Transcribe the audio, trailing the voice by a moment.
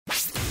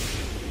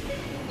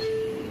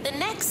The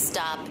next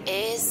stop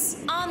is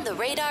On the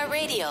Radar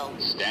Radio.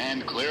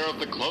 Stand clear of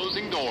the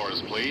closing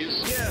doors,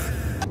 please.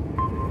 Yeah.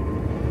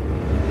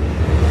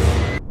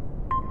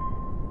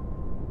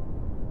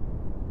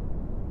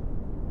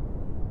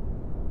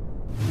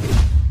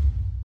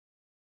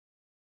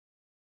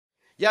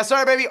 Yes,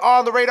 sir, baby.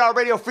 On the Radar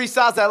Radio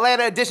Freestyles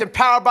Atlanta edition,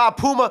 powered by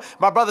Puma.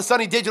 My brother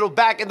Sonny Digital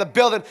back in the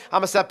building.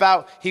 I'ma step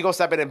out. He gonna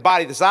step in and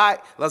body this. All right,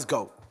 let's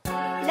go.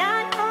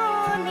 Not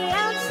on the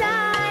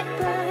outside,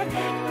 but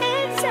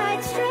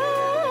inside's true.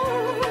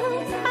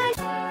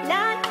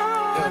 Not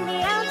on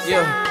the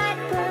outside,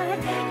 but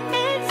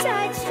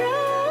inside's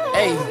true.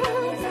 Hey.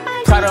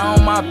 Prada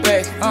on my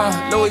back,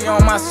 Louis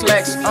on my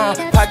slacks,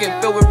 pocket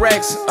filled with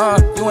racks,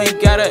 you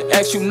ain't gotta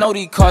ask, you know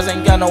these cars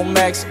ain't got no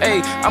max.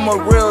 Ayy, I'm a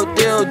real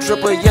deal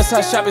dripper, yes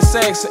I shop at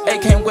Saks.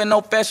 Ayy, can't win no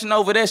fashion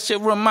over that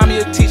shit, remind me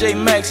of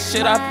TJ Maxx.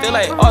 Shit, I feel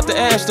like Arthur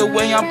Ashe the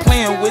way I'm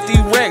playing with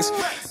these racks.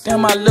 Damn,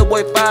 my little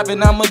boy 5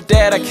 and I'm a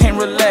dad, I can't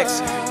relax.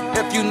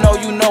 If you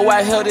know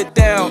I held it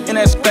down, in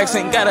that specs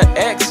ain't got an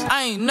X.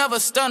 I ain't never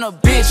stun a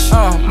bitch,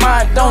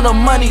 mind on the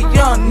money,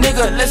 young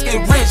nigga, let's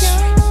get rich.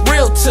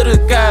 Real to the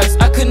guys,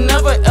 I could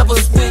never ever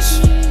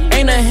switch.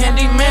 Ain't a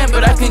handyman,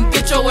 but I can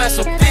get your ass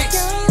a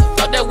fix.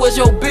 Thought that was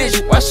your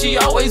bitch, why she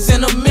always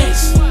in a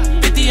mix?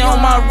 50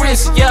 on my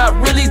wrist, yeah, I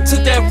really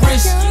took that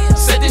risk.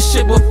 Said this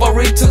shit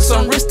before he took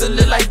some risks to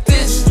live like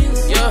this.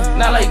 Yeah,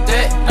 not like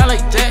that, not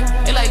like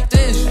that. Ain't like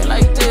this, ain't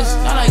like this,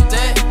 not like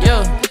that.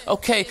 Yeah,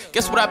 okay,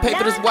 guess what I paid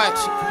for this watch?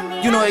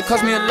 You know it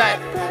cost me a lot.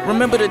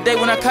 Remember the day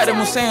when I caught him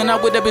was saying I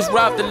would that bitch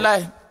robbed the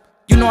light.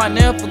 You know I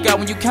never forgot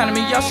when you counted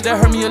me out, shit that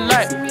hurt me a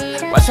lot.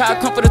 Watch how I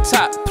come for the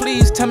top,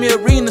 please tell me a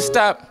reason to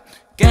stop.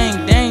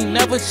 Gang, they ain't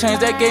never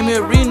changed, that gave me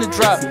a reason to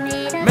drop.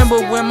 Remember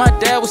when my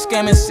dad was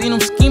scamming, seen him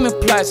scheming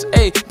plots.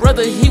 Ayy,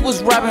 brother, he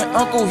was robbing,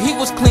 uncle, he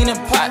was cleaning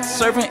pots.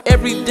 Serving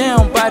every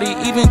damn body,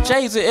 even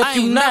Jay's if you not. I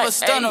ain't never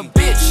stun a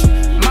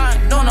bitch,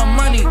 mind on the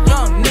money,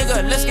 young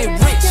nigga, let's get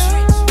rich.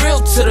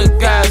 Real to the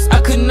guys, I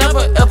could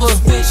never ever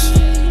switch.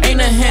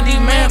 Ain't a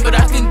handyman, but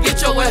I can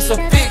get your ass a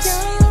fix.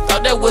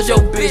 Thought that was your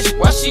bitch,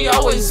 why she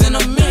always in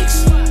a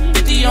mix?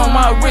 50 on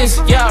my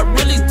wrist, yeah, I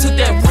really took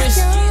that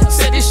risk.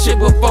 Said this shit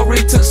before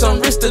he took some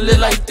risks to live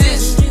like this.